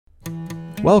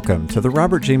Welcome to the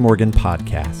Robert J. Morgan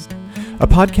Podcast, a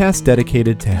podcast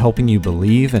dedicated to helping you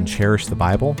believe and cherish the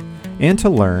Bible and to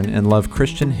learn and love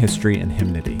Christian history and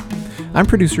hymnody. I'm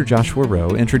producer Joshua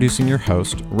Rowe, introducing your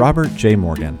host, Robert J.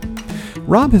 Morgan.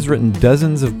 Rob has written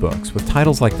dozens of books with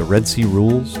titles like The Red Sea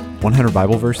Rules, 100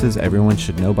 Bible Verses Everyone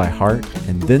Should Know by Heart,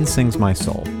 and Then Sings My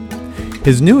Soul.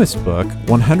 His newest book,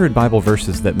 100 Bible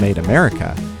Verses That Made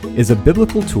America, is a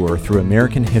biblical tour through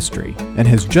American history and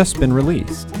has just been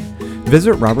released.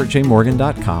 Visit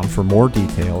robertjmorgan.com for more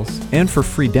details and for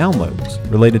free downloads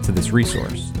related to this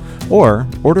resource, or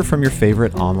order from your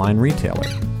favorite online retailer.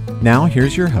 Now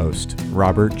here's your host,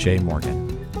 Robert J.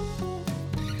 Morgan.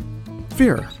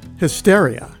 Fear,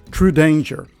 hysteria, true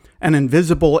danger, an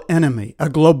invisible enemy, a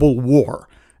global war,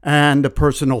 and a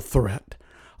personal threat.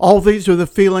 All these are the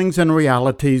feelings and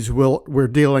realities we're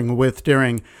dealing with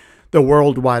during the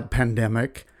worldwide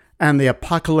pandemic and the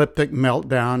apocalyptic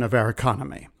meltdown of our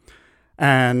economy.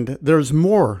 And there's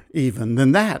more even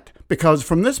than that, because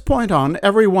from this point on,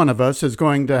 every one of us is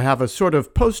going to have a sort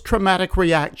of post-traumatic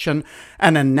reaction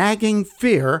and a nagging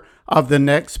fear of the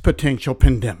next potential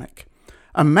pandemic.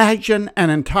 Imagine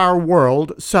an entire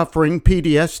world suffering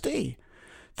PTSD.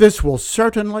 This will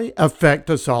certainly affect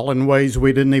us all in ways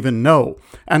we didn't even know,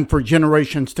 and for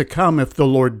generations to come if the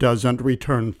Lord doesn't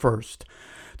return first.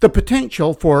 The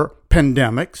potential for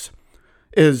pandemics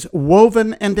is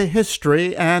woven into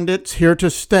history, and it's here to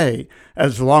stay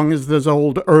as long as this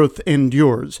old earth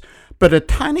endures. But a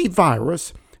tiny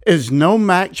virus is no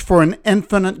match for an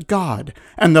infinite God,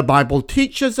 and the Bible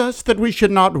teaches us that we should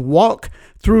not walk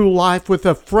through life with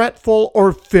a fretful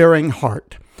or fearing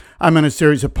heart. I'm in a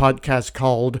series of podcasts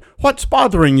called What's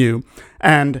Bothering You?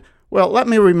 And, well, let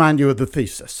me remind you of the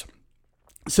thesis.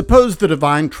 Suppose the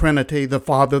divine Trinity, the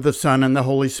Father, the Son, and the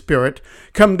Holy Spirit,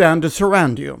 come down to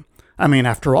surround you. I mean,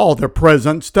 after all, their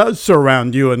presence does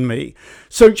surround you and me.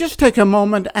 So just take a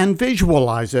moment and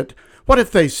visualize it. What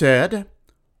if they said,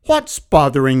 "What's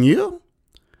bothering you?"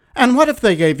 And what if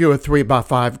they gave you a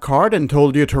 3x5 card and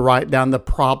told you to write down the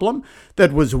problem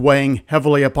that was weighing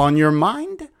heavily upon your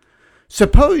mind?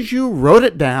 Suppose you wrote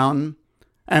it down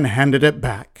and handed it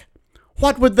back.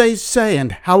 What would they say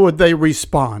and how would they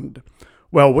respond?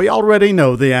 Well, we already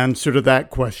know the answer to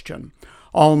that question.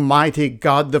 Almighty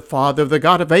God the Father, the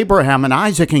God of Abraham and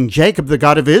Isaac and Jacob, the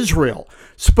God of Israel,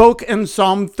 spoke in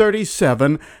Psalm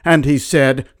 37, and he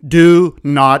said, "Do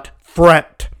not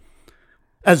fret."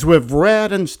 As we've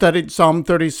read and studied Psalm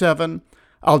 37,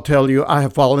 I'll tell you I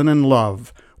have fallen in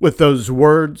love with those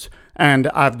words, and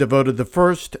I've devoted the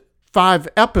first 5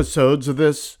 episodes of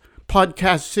this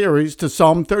podcast series to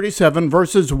Psalm 37,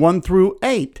 verses 1 through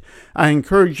 8. I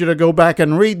encourage you to go back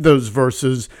and read those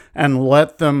verses and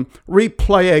let them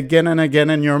replay again and again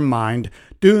in your mind.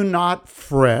 Do not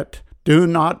fret, do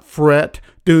not fret,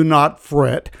 do not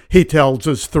fret, he tells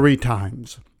us 3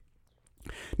 times.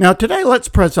 Now today let's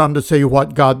press on to see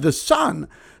what God the Son,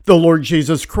 the Lord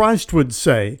Jesus Christ, would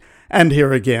say. And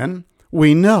here again,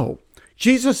 we know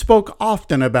Jesus spoke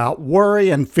often about worry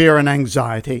and fear and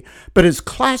anxiety, but his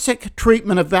classic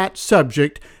treatment of that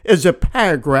subject is a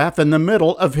paragraph in the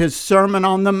middle of his Sermon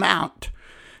on the Mount.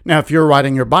 Now, if you're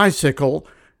riding your bicycle,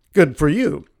 good for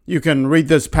you. You can read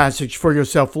this passage for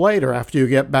yourself later after you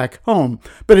get back home.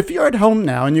 But if you're at home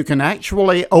now and you can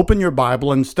actually open your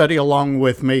Bible and study along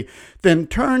with me, then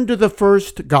turn to the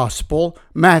first gospel,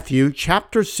 Matthew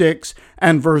chapter 6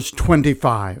 and verse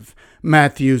 25.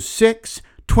 Matthew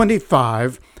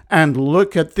 6:25, and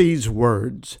look at these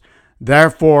words.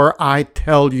 Therefore, I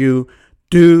tell you,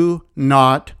 do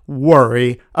not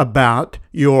worry about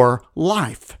your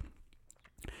life.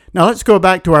 Now let's go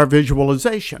back to our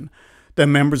visualization. The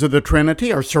members of the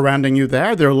Trinity are surrounding you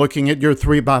there. They're looking at your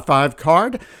 3x5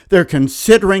 card. They're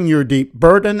considering your deep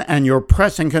burden and your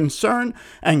pressing concern.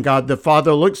 And God the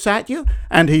Father looks at you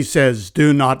and he says,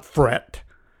 do not fret.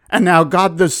 And now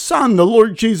God the Son, the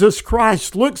Lord Jesus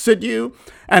Christ, looks at you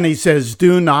and he says,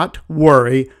 do not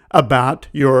worry about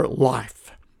your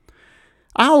life.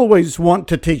 I always want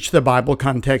to teach the Bible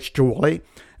contextually,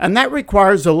 and that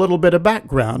requires a little bit of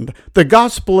background. The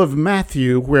Gospel of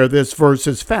Matthew, where this verse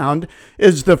is found,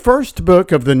 is the first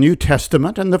book of the New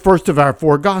Testament and the first of our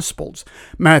 4 Gospels.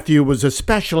 Matthew was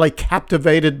especially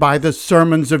captivated by the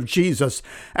sermons of Jesus,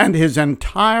 and his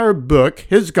entire book,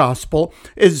 his Gospel,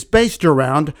 is based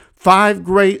around 5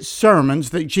 great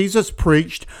sermons that Jesus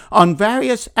preached on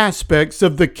various aspects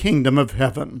of the kingdom of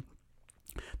heaven.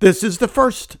 This is the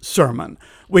first sermon.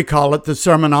 We call it the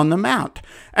Sermon on the Mount,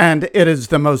 and it is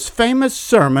the most famous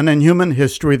sermon in human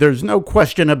history. There's no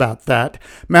question about that.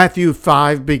 Matthew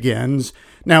 5 begins,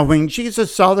 Now when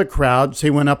Jesus saw the crowds, he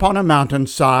went up on a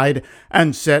mountainside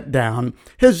and sat down.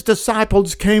 His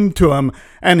disciples came to him,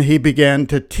 and he began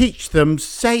to teach them,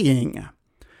 saying,"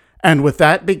 and with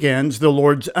that begins the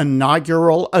Lord's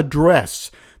inaugural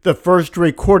address, the first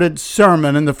recorded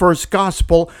sermon in the first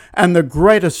gospel, and the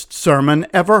greatest sermon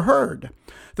ever heard.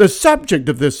 The subject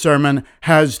of this sermon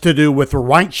has to do with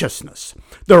righteousness,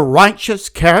 the righteous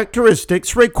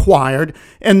characteristics required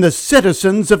in the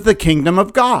citizens of the kingdom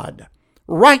of God.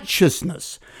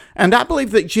 Righteousness. And I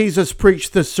believe that Jesus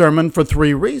preached this sermon for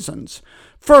three reasons.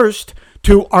 First,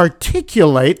 to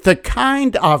articulate the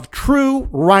kind of true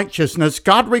righteousness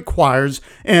God requires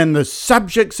in the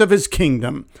subjects of his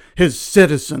kingdom, his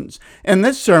citizens. In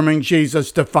this sermon,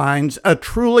 Jesus defines a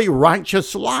truly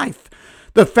righteous life.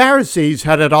 The Pharisees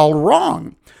had it all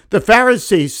wrong. The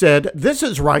Pharisees said, "This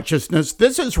is righteousness,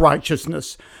 this is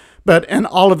righteousness." But in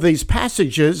all of these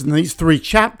passages, in these 3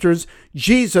 chapters,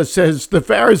 Jesus says the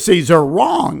Pharisees are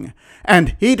wrong.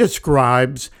 And he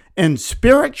describes in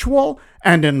spiritual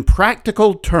and in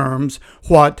practical terms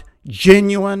what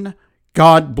genuine,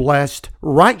 God-blessed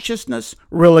righteousness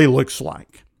really looks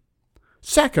like.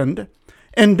 Second,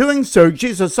 in doing so,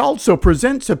 Jesus also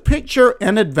presents a picture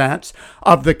in advance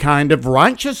of the kind of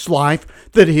righteous life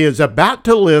that he is about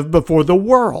to live before the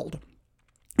world.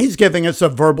 He's giving us a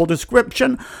verbal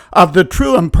description of the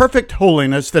true and perfect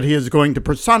holiness that he is going to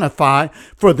personify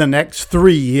for the next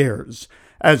 3 years.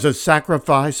 As a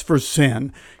sacrifice for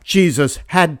sin, Jesus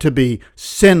had to be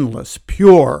sinless,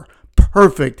 pure,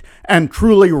 perfect, and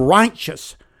truly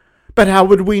righteous. But how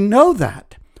would we know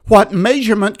that? What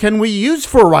measurement can we use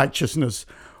for righteousness?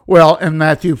 Well, in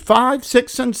Matthew 5,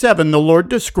 6, and 7, the Lord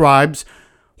describes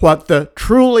what the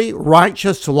truly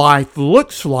righteous life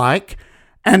looks like.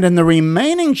 And in the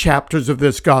remaining chapters of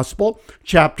this gospel,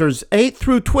 chapters 8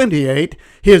 through 28,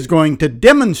 he is going to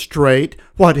demonstrate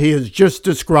what he has just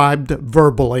described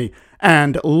verbally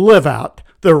and live out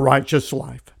the righteous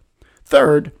life.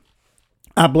 Third,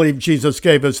 I believe Jesus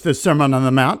gave us this Sermon on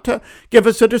the Mount to give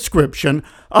us a description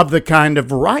of the kind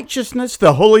of righteousness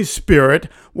the Holy Spirit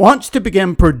wants to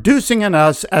begin producing in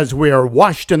us as we are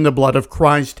washed in the blood of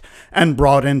Christ and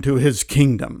brought into his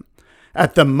kingdom.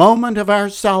 At the moment of our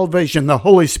salvation, the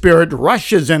Holy Spirit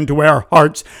rushes into our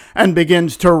hearts and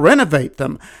begins to renovate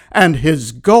them. And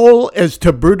his goal is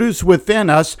to produce within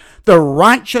us the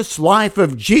righteous life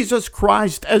of Jesus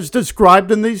Christ as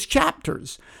described in these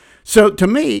chapters. So to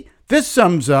me, this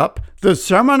sums up the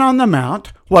Sermon on the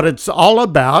Mount, what it's all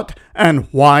about, and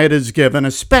why it is given,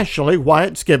 especially why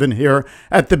it's given here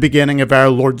at the beginning of our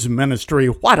Lord's ministry.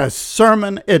 What a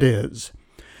sermon it is.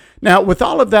 Now, with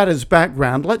all of that as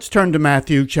background, let's turn to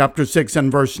Matthew chapter 6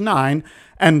 and verse 9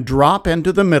 and drop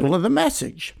into the middle of the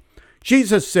message.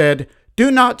 Jesus said, "Do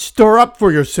not store up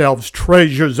for yourselves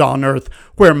treasures on earth,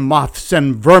 where moths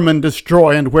and vermin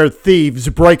destroy and where thieves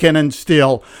break in and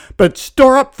steal, but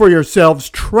store up for yourselves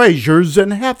treasures in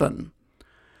heaven."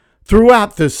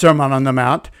 Throughout this Sermon on the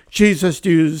Mount, Jesus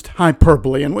used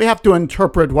hyperbole, and we have to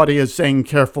interpret what he is saying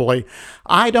carefully.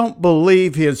 I don't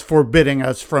believe he is forbidding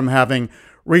us from having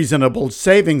reasonable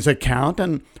savings account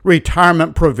and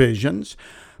retirement provisions,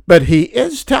 but he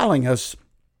is telling us,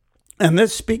 and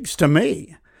this speaks to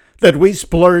me, that we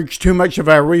splurge too much of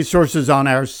our resources on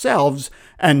ourselves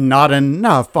and not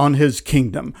enough on his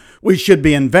kingdom. We should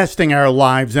be investing our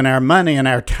lives and our money and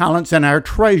our talents and our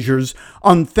treasures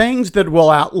on things that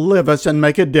will outlive us and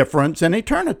make a difference in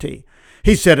eternity.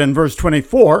 He said in verse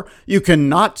 24, you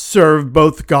cannot serve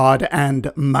both God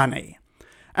and money.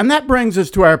 And that brings us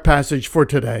to our passage for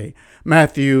today,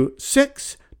 Matthew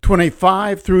 6,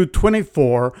 25 through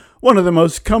 24, one of the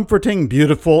most comforting,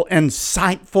 beautiful,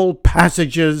 insightful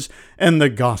passages in the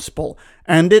gospel.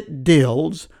 And it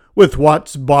deals with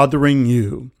what's bothering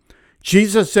you.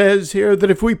 Jesus says here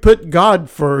that if we put God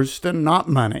first and not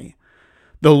money,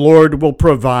 the Lord will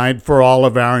provide for all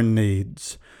of our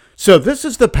needs. So this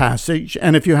is the passage,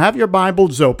 and if you have your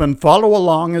Bibles open, follow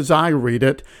along as I read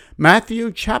it.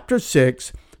 Matthew chapter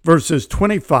 6, verses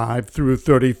 25 through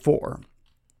 34.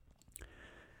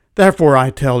 Therefore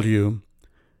I tell you,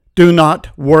 do not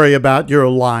worry about your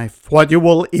life, what you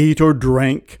will eat or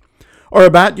drink, or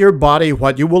about your body,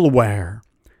 what you will wear.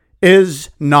 Is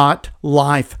not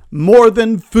life more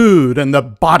than food, and the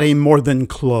body more than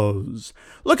clothes?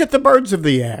 Look at the birds of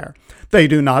the air. They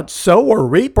do not sow or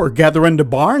reap or gather into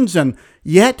barns, and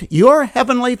yet your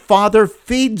heavenly Father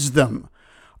feeds them.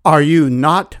 Are you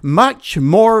not much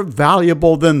more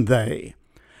valuable than they?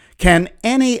 Can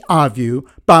any of you,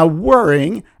 by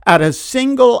worrying, add a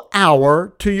single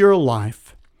hour to your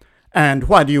life? And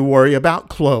why do you worry about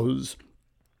clothes?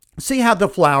 See how the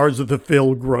flowers of the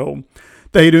field grow.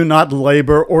 They do not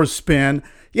labor or spin.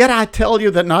 Yet I tell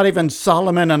you that not even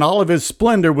Solomon in all of his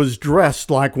splendor was dressed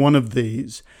like one of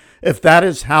these. If that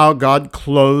is how God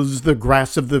clothes the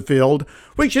grass of the field,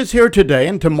 which is here today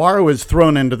and tomorrow is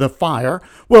thrown into the fire,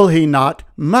 will he not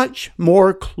much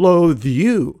more clothe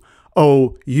you,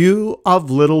 O you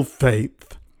of little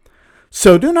faith?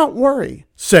 So do not worry,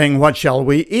 saying, what shall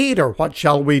we eat, or what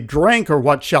shall we drink, or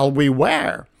what shall we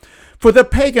wear? For the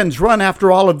pagans run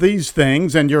after all of these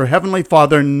things, and your heavenly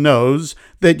Father knows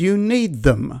that you need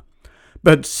them.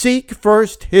 But seek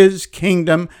first his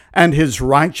kingdom and his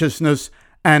righteousness,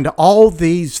 and all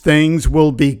these things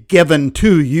will be given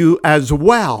to you as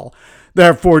well.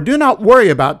 Therefore, do not worry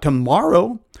about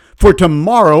tomorrow, for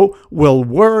tomorrow will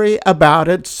worry about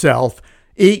itself.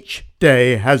 Each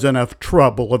day has enough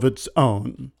trouble of its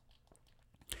own.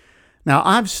 Now,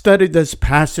 I've studied this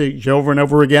passage over and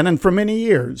over again and for many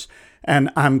years,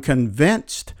 and I'm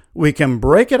convinced we can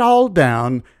break it all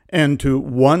down into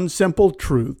one simple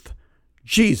truth.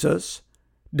 Jesus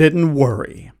didn't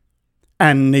worry,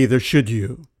 and neither should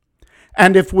you.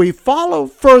 And if we follow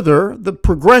further the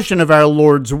progression of our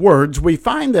Lord's words, we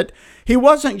find that he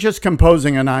wasn't just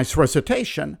composing a nice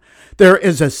recitation. There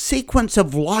is a sequence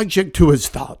of logic to his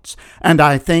thoughts, and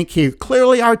I think he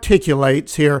clearly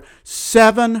articulates here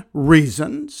 7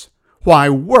 reasons why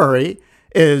worry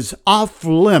is off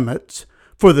limits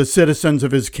for the citizens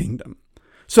of his kingdom.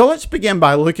 So let's begin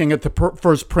by looking at the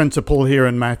first principle here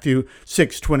in Matthew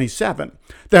 6:27.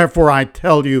 Therefore I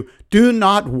tell you, do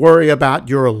not worry about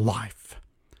your life.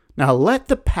 Now let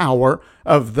the power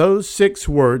of those 6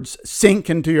 words sink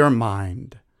into your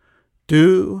mind.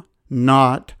 Do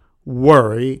not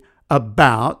worry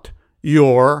about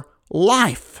your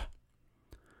life.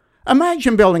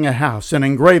 Imagine building a house and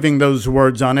engraving those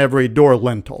words on every door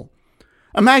lintel.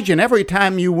 Imagine every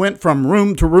time you went from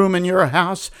room to room in your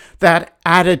house, that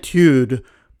attitude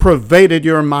pervaded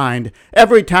your mind.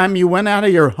 Every time you went out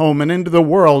of your home and into the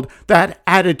world, that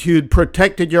attitude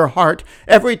protected your heart.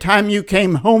 Every time you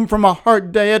came home from a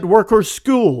hard day at work or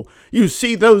school, you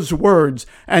see those words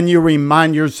and you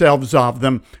remind yourselves of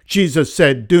them. Jesus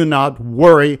said, do not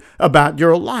worry about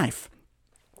your life.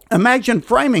 Imagine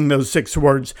framing those 6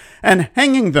 words and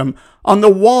hanging them on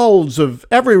the walls of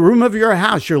every room of your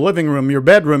house, your living room, your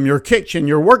bedroom, your kitchen,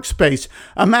 your workspace.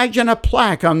 Imagine a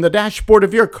plaque on the dashboard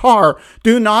of your car.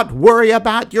 Do not worry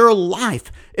about your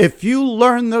life. If you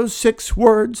learn those 6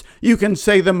 words, you can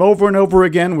say them over and over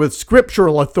again with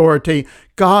scriptural authority.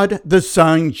 God the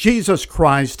Son, Jesus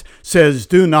Christ, says,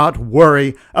 do not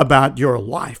worry about your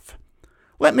life.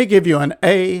 Let me give you an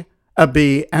A, a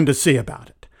B, and a C about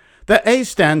it. The A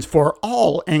stands for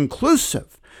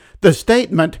all-inclusive. The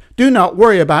statement, do not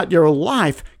worry about your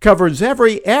life, covers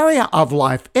every area of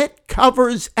life. It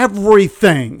covers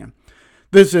everything.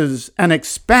 This is an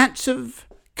expansive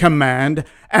command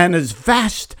and as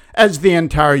vast as the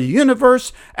entire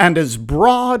universe and as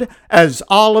broad as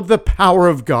all of the power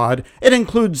of God. It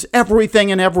includes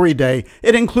everything and every day.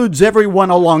 It includes everyone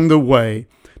along the way.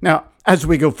 Now, as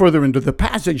we go further into the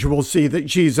passage, we'll see that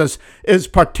Jesus is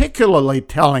particularly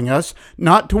telling us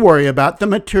not to worry about the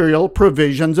material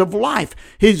provisions of life.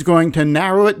 He's going to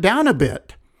narrow it down a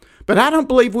bit. But I don't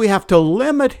believe we have to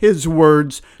limit his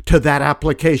words to that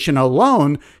application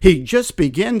alone. He just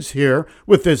begins here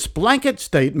with this blanket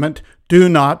statement, do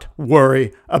not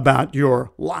worry about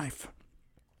your life.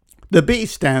 The B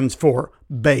stands for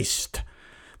based.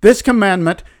 This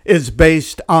commandment is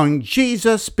based on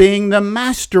Jesus being the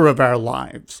master of our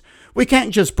lives. We can't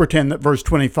just pretend that verse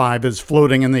 25 is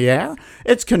floating in the air.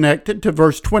 It's connected to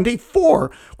verse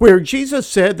 24, where Jesus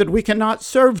said that we cannot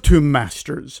serve 2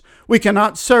 masters. We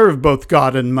cannot serve both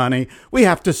God and money. We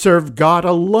have to serve God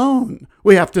alone.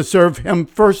 We have to serve him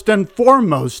first and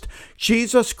foremost.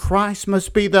 Jesus Christ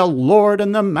must be the Lord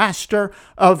and the master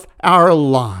of our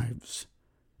lives.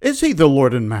 Is he the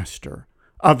Lord and master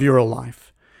of your life?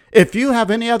 If you have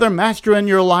any other master in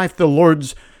your life, the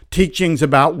Lord's teachings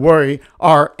about worry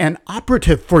are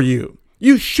inoperative for you.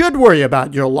 You should worry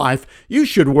about your life. You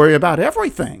should worry about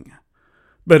everything.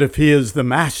 But if he is the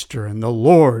master and the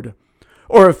Lord,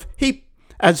 or if he,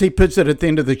 as he puts it at the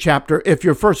end of the chapter, if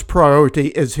your first priority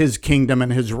is his kingdom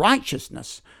and his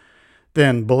righteousness,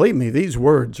 then believe me, these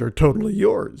words are totally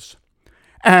yours.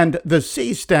 And the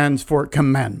C stands for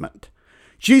commandment.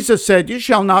 Jesus said, you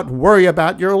shall not worry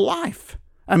about your life.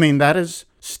 That is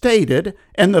stated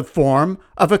in the form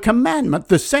of a commandment.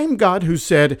 The same God who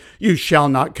said, you shall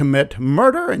not commit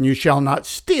murder and you shall not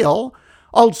steal,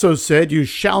 also said, you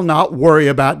shall not worry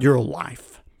about your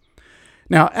life.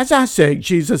 Now, as I say,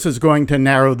 Jesus is going to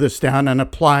narrow this down and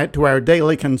apply it to our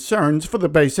daily concerns for the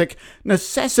basic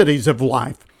necessities of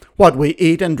life, what we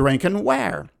eat and drink and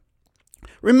wear.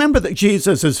 Remember that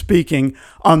Jesus is speaking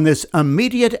on this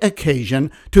immediate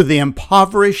occasion to the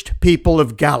impoverished people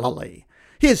of Galilee.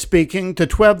 He is speaking to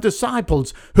 12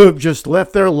 disciples who have just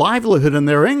left their livelihood and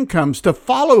their incomes to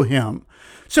follow him.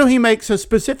 So he makes a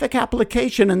specific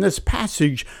application in this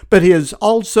passage, but he is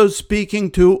also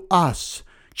speaking to us,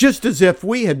 just as if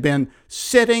we had been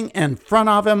sitting in front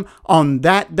of him on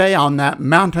that day on that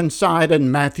mountainside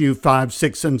in Matthew 5,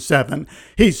 6, and 7.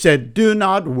 He said, "Do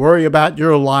not worry about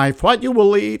your life, what you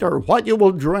will eat or what you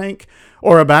will drink,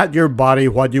 or about your body,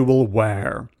 what you will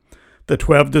wear." The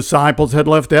 12 disciples had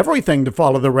left everything to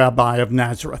follow the Rabbi of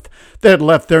Nazareth. They had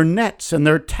left their nets and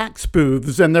their tax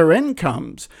booths and their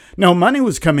incomes. No money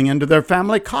was coming into their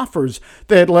family coffers.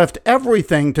 They had left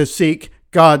everything to seek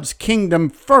God's kingdom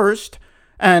first,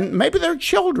 and maybe their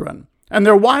children and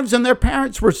their wives and their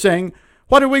parents were saying,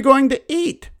 "What are we going to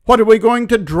eat? What are we going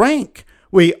to drink?"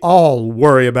 We all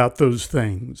worry about those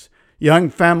things.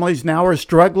 Young families now are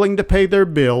struggling to pay their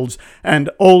bills, and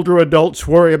older adults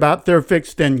worry about their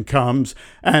fixed incomes.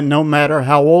 And no matter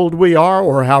how old we are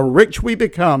or how rich we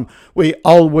become, we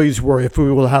always worry if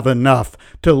we will have enough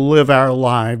to live our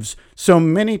lives. So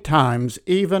many times,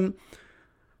 even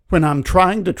when I'm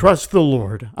trying to trust the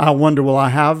Lord, I wonder, will I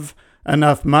have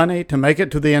enough money to make it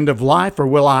to the end of life, or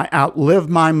will I outlive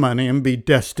my money and be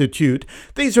destitute?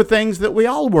 These are things that we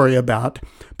all worry about.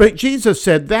 But Jesus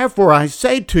said, "Therefore I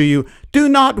say to you, do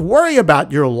not worry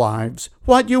about your lives,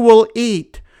 what you will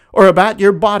eat, or about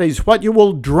your bodies, what you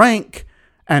will drink."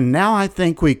 And now I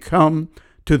think we come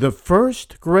to the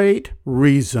first great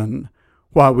reason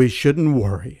why we shouldn't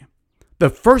worry. The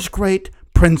first great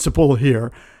principle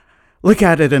here. Look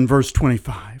at it in verse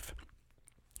 25.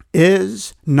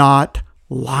 Is not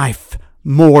life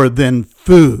more than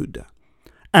food,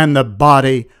 and the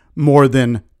body more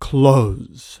than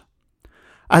clothes?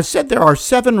 I said there are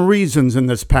 7 reasons in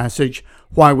this passage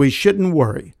why we shouldn't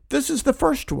worry. This is the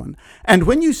first one. And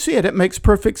when you see it, it makes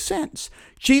perfect sense.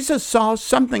 Jesus saw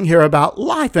something here about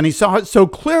life, and he saw it so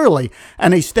clearly,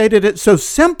 and he stated it so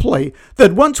simply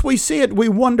that once we see it, we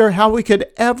wonder how we could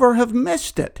ever have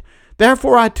missed it.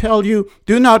 Therefore, I tell you,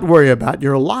 do not worry about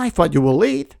your life, what you will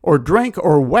eat or drink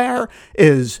or wear.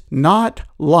 Is not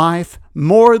life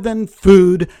more than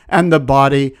food, and the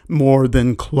body more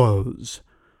than clothes?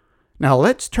 Now,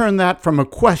 let's turn that from a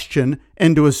question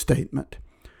into a statement.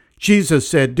 Jesus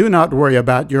said, do not worry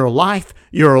about your life.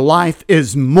 Your life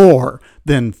is more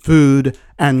than food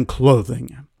and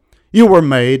clothing. You were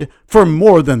made for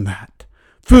more than that.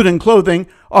 Food and clothing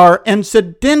are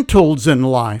incidentals in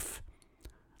life.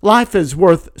 Life is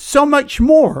worth so much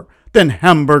more than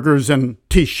hamburgers and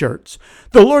t-shirts.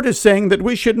 The Lord is saying that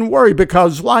we shouldn't worry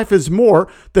because life is more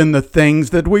than the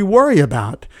things that we worry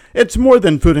about. It's more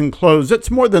than food and clothes.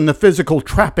 It's more than the physical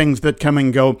trappings that come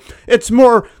and go. It's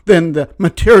more than the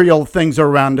material things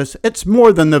around us. It's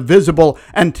more than the visible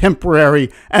and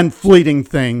temporary and fleeting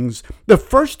things. The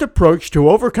first approach to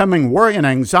overcoming worry and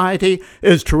anxiety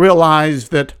is to realize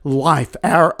that life,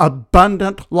 our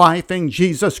abundant life in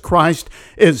Jesus Christ,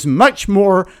 is much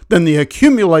more than the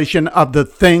accumulation of the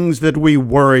things that we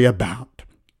worry about.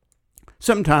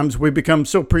 Sometimes we become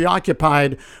so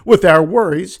preoccupied with our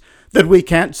worries that we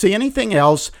can't see anything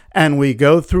else, and we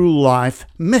go through life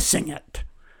missing it.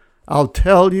 I'll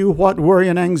tell you what worry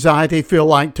and anxiety feel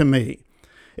like to me.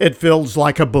 It feels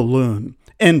like a balloon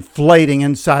inflating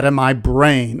inside of my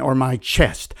brain or my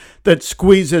chest that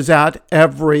squeezes out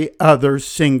every other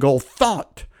single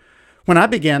thought. When I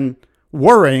begin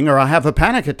worrying or I have a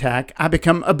panic attack, I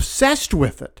become obsessed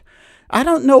with it. I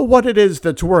don't know what it is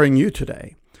that's worrying you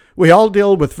today. We all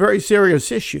deal with very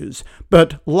serious issues,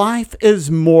 but life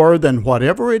is more than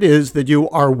whatever it is that you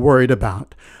are worried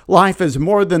about. Life is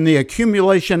more than the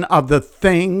accumulation of the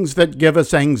things that give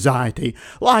us anxiety.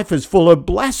 Life is full of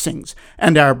blessings,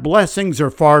 and our blessings are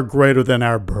far greater than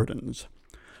our burdens.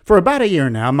 For about a year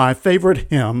now, my favorite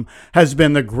hymn has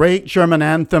been the great German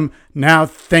anthem, "Now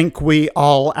Thank We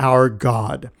All Our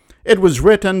God." It was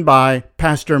written by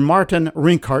Pastor Martin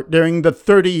Rinkart during the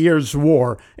 30 Years'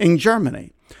 War in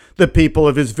Germany. The people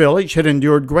of his village had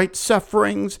endured great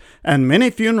sufferings, and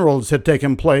many funerals had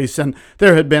taken place, and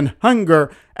there had been hunger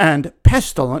and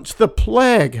pestilence. The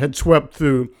plague had swept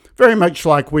through, very much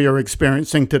like we are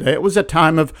experiencing today. It was a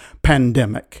time of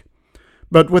pandemic,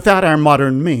 but without our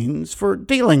modern means for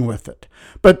dealing with it.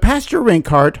 But Pastor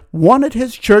Rinkart wanted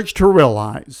his church to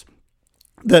realize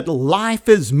that life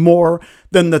is more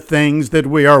than the things that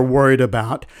we are worried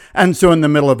about. And so in the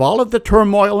middle of all of the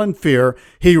turmoil and fear,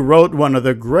 he wrote one of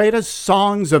the greatest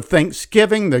songs of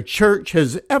thanksgiving the church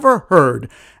has ever heard.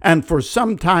 And for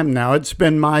some time now, it's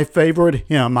been my favorite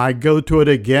hymn. I go to it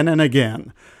again and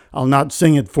again. I'll not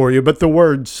sing it for you, but the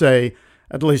words say,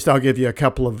 At least I'll give you a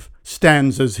couple of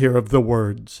stanzas here of the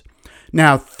words.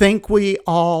 Now think we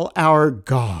all our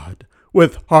God,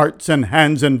 with hearts and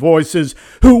hands and voices,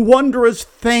 who wondrous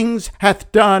things hath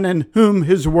done, in whom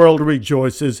his world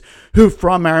rejoices, who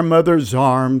from our mother's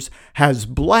arms has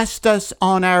blessed us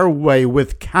on our way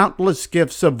with countless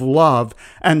gifts of love,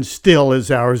 and still is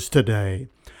ours today.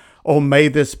 O may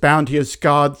this bounteous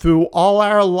God through all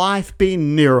our life be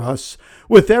near us,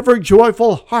 with ever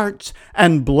joyful hearts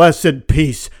and blessed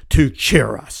peace to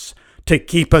cheer us, to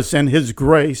keep us in his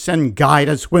grace and guide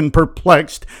us when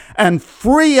perplexed, and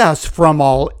free us from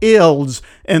all ills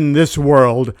in this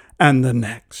world and the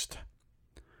next.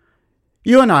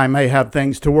 You and I may have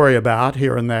things to worry about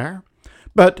here and there,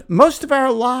 but most of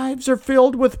our lives are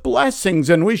filled with blessings,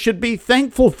 and we should be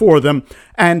thankful for them,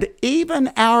 and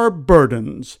even our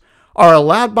burdens are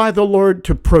allowed by the Lord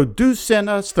to produce in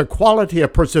us the quality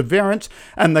of perseverance,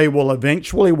 and they will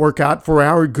eventually work out for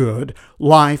our good.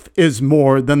 Life is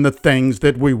more than the things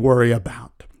that we worry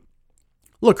about.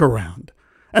 Look around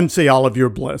and see all of your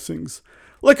blessings.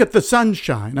 Look at the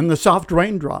sunshine and the soft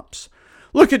raindrops.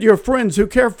 Look at your friends who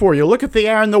care for you. Look at the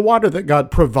air and the water that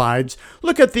God provides.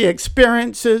 Look at the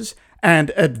experiences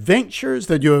and adventures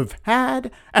that you have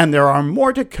had, and there are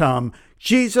more to come.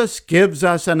 Jesus gives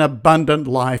us an abundant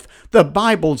life. The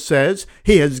Bible says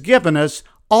he has given us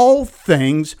all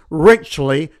things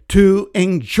richly to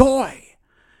enjoy.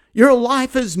 Your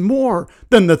life is more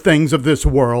than the things of this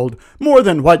world, more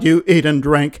than what you eat and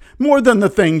drink, more than the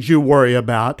things you worry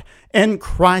about. In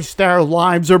Christ our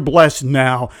lives are blessed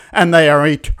now, and they are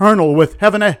eternal with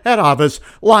heaven ahead of us.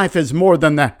 Life is more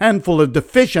than the handful of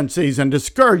deficiencies and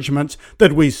discouragements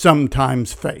that we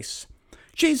sometimes face.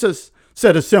 Jesus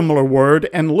said a similar word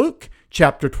in Luke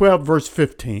chapter 12, verse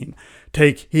 15.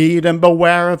 Take heed and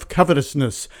beware of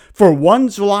covetousness, for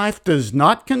one's life does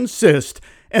not consist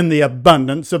in the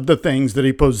abundance of the things that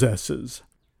he possesses.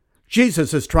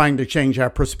 Jesus is trying to change our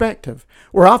perspective.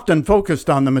 We're often focused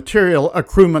on the material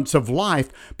accruements of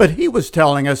life, but he was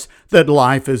telling us that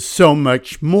life is so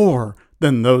much more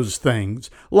than those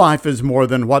things. Life is more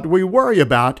than what we worry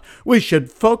about. We should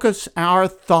focus our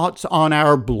thoughts on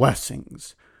our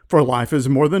blessings. For life is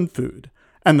more than food,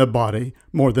 and the body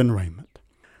more than raiment.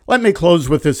 Let me close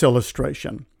with this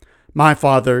illustration. My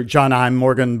father, John I.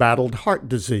 Morgan, battled heart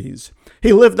disease.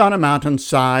 He lived on a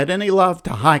mountainside, and he loved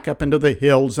to hike up into the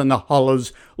hills and the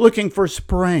hollows looking for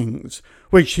springs,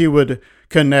 which he would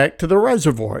connect to the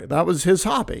reservoir. That was his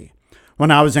hobby.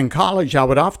 When I was in college, I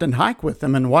would often hike with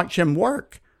him and watch him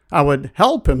work. I would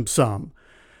help him some.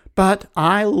 But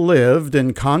I lived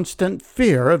in constant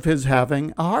fear of his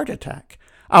having a heart attack.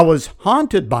 I was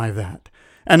haunted by that.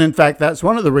 And in fact, that's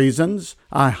one of the reasons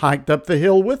I hiked up the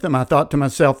hill with him. I thought to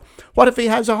myself, what if he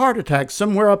has a heart attack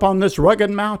somewhere up on this rugged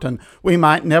mountain? We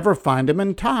might never find him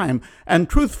in time. And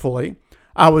truthfully,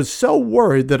 I was so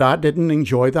worried that I didn't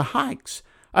enjoy the hikes.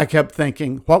 I kept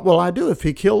thinking, what will I do if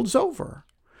he keels over?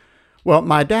 Well,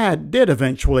 my dad did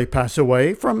eventually pass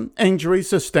away from injuries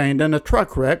sustained in a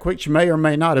truck wreck, which may or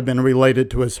may not have been related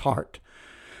to his heart.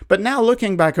 But now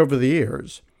looking back over the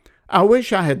years, I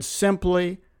wish I had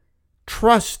simply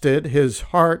trusted his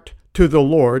heart to the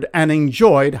Lord and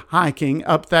enjoyed hiking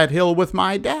up that hill with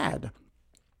my dad.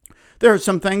 There are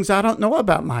some things I don't know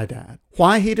about my dad.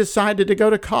 Why he decided to go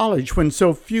to college when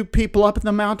so few people up in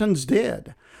the mountains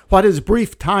did. What his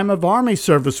brief time of army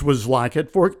service was like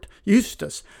at Fort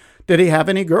Eustis. Did he have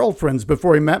any girlfriends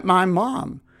before he met my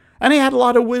mom? And he had a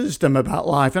lot of wisdom about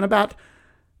life and about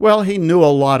he knew a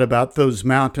lot about those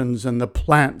mountains and the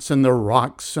plants and the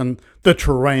rocks and the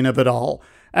terrain of it all.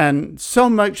 And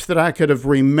so much that I could have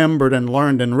remembered and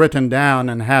learned and written down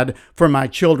and had for my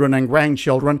children and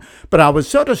grandchildren. But I was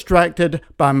so distracted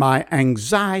by my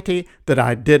anxiety that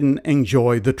I didn't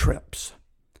enjoy the trips.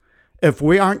 If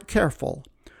we aren't careful,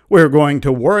 we're going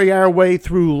to worry our way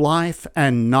through life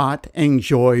and not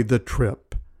enjoy the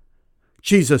trip.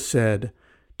 Jesus said,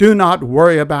 "Do not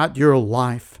worry about your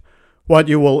life, what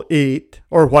you will eat,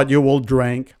 or what you will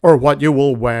drink, or what you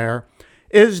will wear.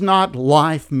 Is not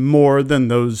life more than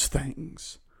those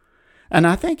things?" And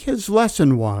I think his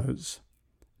lesson was,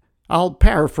 I'll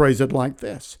paraphrase it like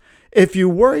this. If you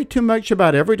worry too much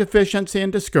about every deficiency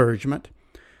and discouragement,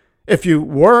 if you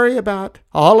worry about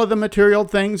all of the material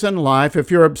things in life, if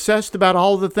you're obsessed about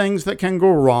all the things that can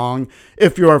go wrong,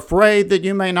 if you're afraid that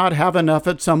you may not have enough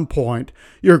at some point,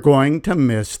 you're going to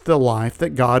miss the life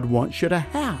that God wants you to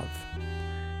have.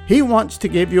 He wants to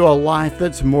give you a life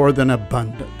that's more than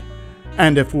abundant.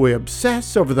 And if we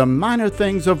obsess over the minor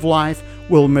things of life,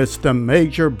 we'll miss the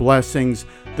major blessings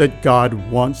that God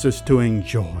wants us to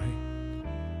enjoy.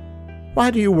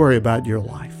 Why do you worry about your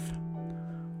life?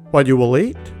 What you will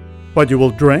eat? what you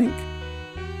will drink,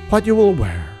 what you will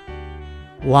wear.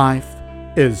 Life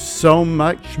is so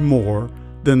much more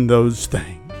than those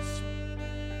things.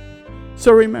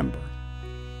 So remember,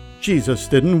 Jesus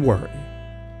didn't worry,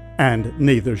 and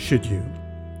neither should you.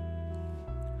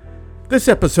 This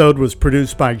episode was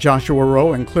produced by Joshua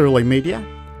Rowe and Clearly Media,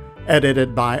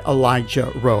 edited by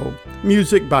Elijah Rowe,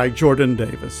 music by Jordan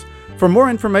Davis. For more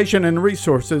information and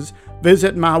resources,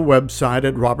 visit my website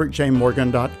at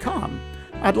robertjmorgan.com.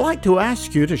 I'd like to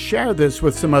ask you to share this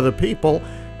with some other people,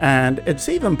 and it's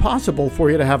even possible for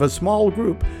you to have a small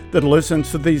group that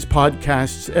listens to these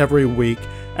podcasts every week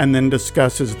and then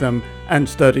discusses them and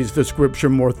studies the scripture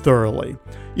more thoroughly.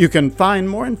 You can find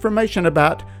more information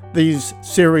about these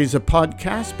series of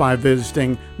podcasts by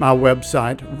visiting my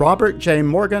website,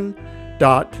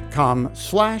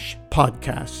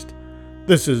 robertjmorgan.com/podcast.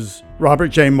 This is Robert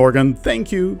J. Morgan.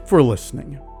 Thank you for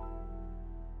listening.